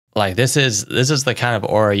Like this is the kind of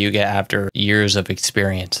aura you get after years of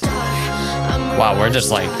experience. Wow, we're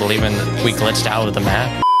just like leaving. We glitched out of the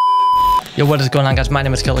map. Yo, what is going on, guys? My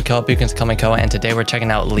name is Killer Koa, you can call me Koa, and today we're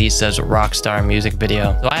checking out Lisa's Rockstar music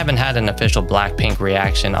video. So I haven't had an official BLACKPINK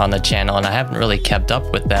reaction on the channel, and I haven't really kept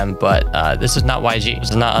up with them, but this is not YG.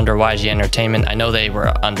 This is not under YG Entertainment. I know they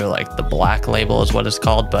were under like the Black label is what it's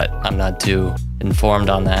called, but I'm not too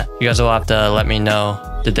informed on that. You guys will have to let me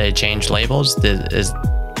know, did they change labels? Is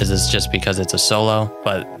this just because it's a solo?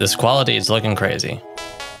 But this quality is looking crazy.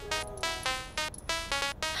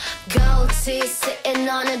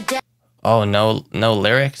 Oh, no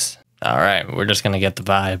lyrics? All right, we're just gonna get the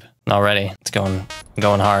vibe already. It's going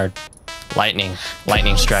hard. Lightning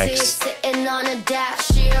strikes. Sitting on a dash,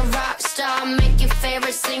 she a rock star, make your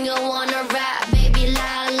favorite singer wanna rap. Baby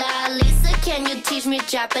la la, Lisa, can you teach me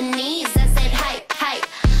Japanese? I said hype, hype,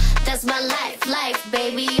 that's my life,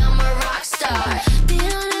 baby, I'm a rock star.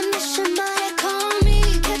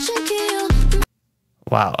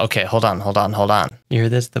 Wow, okay, hold on. You hear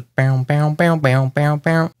this? The bow, bow, bow, bow, bow,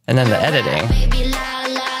 bow. And then the editing.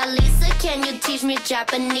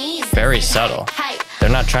 Very subtle. They're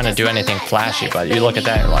not trying to do anything flashy, but you look at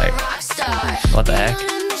that, you're like, what the heck?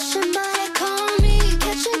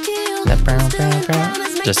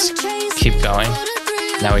 Just keep going.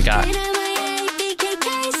 Now we got, you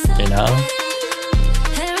know?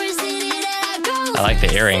 I like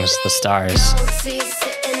the earrings, the stars.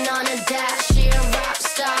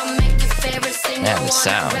 Man, the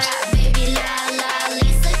sound.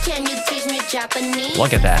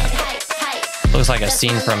 Look at that. Looks like a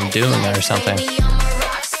scene from Dune or something.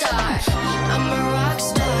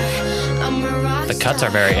 The cuts are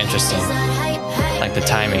very interesting. Like the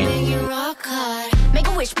timing. Make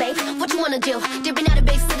a wish, babe. What you wanna do? Dipping out of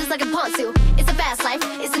big cities like a ponzu. It's a fast life.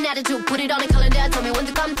 It's an attitude. Put it on a calendar. Tell me when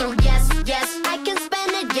to come through. Yes, yes. I can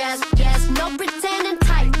spend it. Yes, yes. No pretending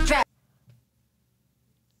tight dress.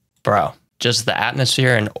 Bro. Just the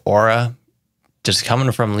atmosphere and aura just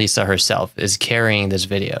coming from Lisa herself is carrying this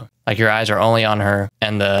video. Like your eyes are only on her,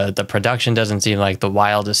 and the production doesn't seem like the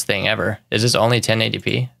wildest thing ever. Is this only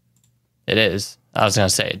 1080p? It is. I was gonna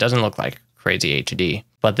say, it doesn't look like crazy HD.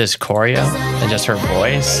 But this choreo and just her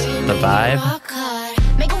voice, the vibe.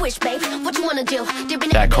 Make a wish, babe. What you wanna do?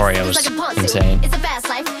 That choreo is insane. It's a fast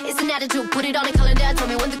life. It's an attitude. Put it on a calendar. Tell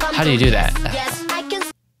me when to come. How do you do that? Yes, I can.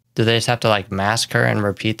 Do they just have to like mask her and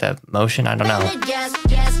repeat that motion? I don't know.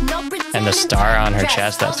 And the star on her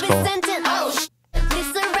chest, that's cool.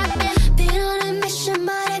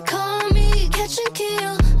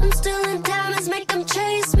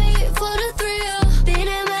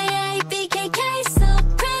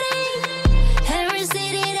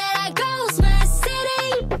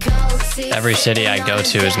 Every city I go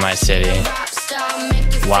to is my city.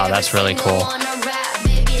 Wow, that's really cool.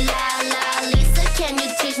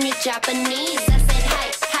 Japanese, I said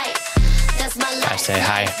hi, that's my life. I say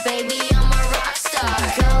hi. Baby, I'm a rock star.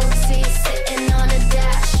 Sitting on a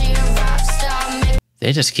dash, she a rock star.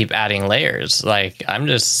 They just keep adding layers. Like, I'm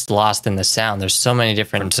just lost in the sound. There's so many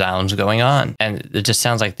different sounds going on, and it just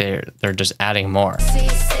sounds like they're just adding more.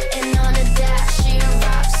 Sitting on a dash, she a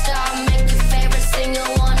rock star. Make your favorite singer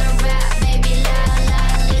wanna rap. Baby, la la,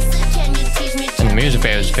 Lisa, can you teach me? And the music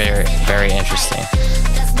video is very, very interesting.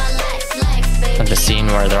 The scene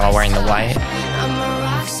where they're all wearing the white.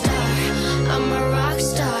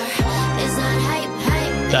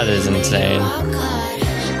 That is insane.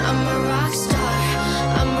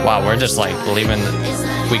 Wow, we're just like leaving.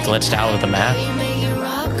 We glitched out of the map.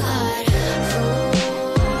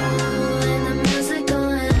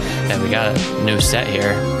 Okay, we got a new set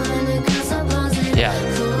here. Yeah,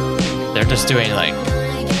 they're just doing like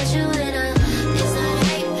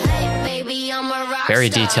very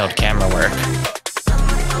detailed camera work,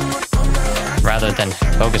 rather than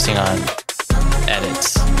focusing on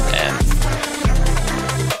edits. And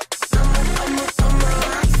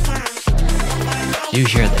you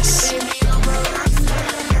hear this?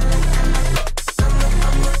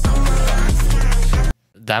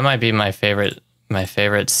 That might be my favorite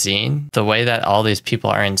scene. The way that all these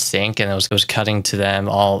people are in sync, and it was cutting to them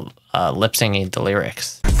all lip singing the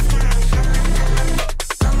lyrics.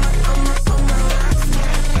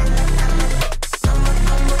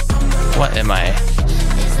 What am I?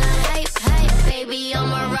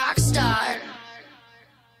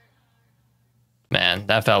 Man,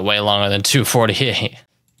 that felt way longer than 2:48.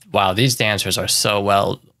 Wow, these dancers are so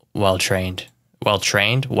well trained. Well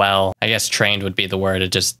trained? Well, I guess trained would be the word.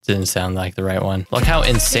 It just didn't sound like the right one. Look how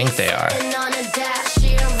in sync they are.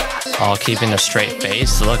 All keeping a straight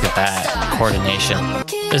face. Look at that coordination.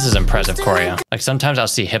 This is impressive choreo. Like sometimes I'll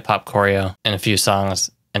see hip hop choreo in a few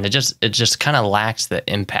songs and it just kind of lacks the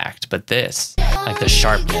impact. But this, like the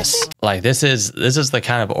sharpness, like this is the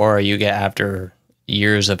kind of aura you get after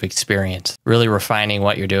years of experience, really refining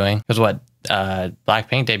what you're doing. Because what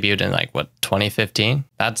BLACKPINK debuted in like what, 2015?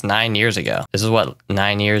 That's 9 years ago. This is what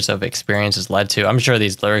 9 years of experience has led to. I'm sure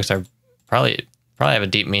these lyrics are probably have a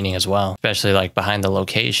deep meaning as well, especially like behind the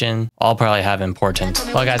location. All probably have importance.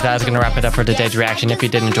 Well guys, that is going to wrap it up for today's reaction. If you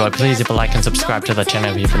did enjoy, please leave a like and subscribe to the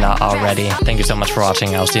channel if you've not already. Thank you so much for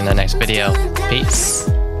watching. I'll see you in the next video. Peace.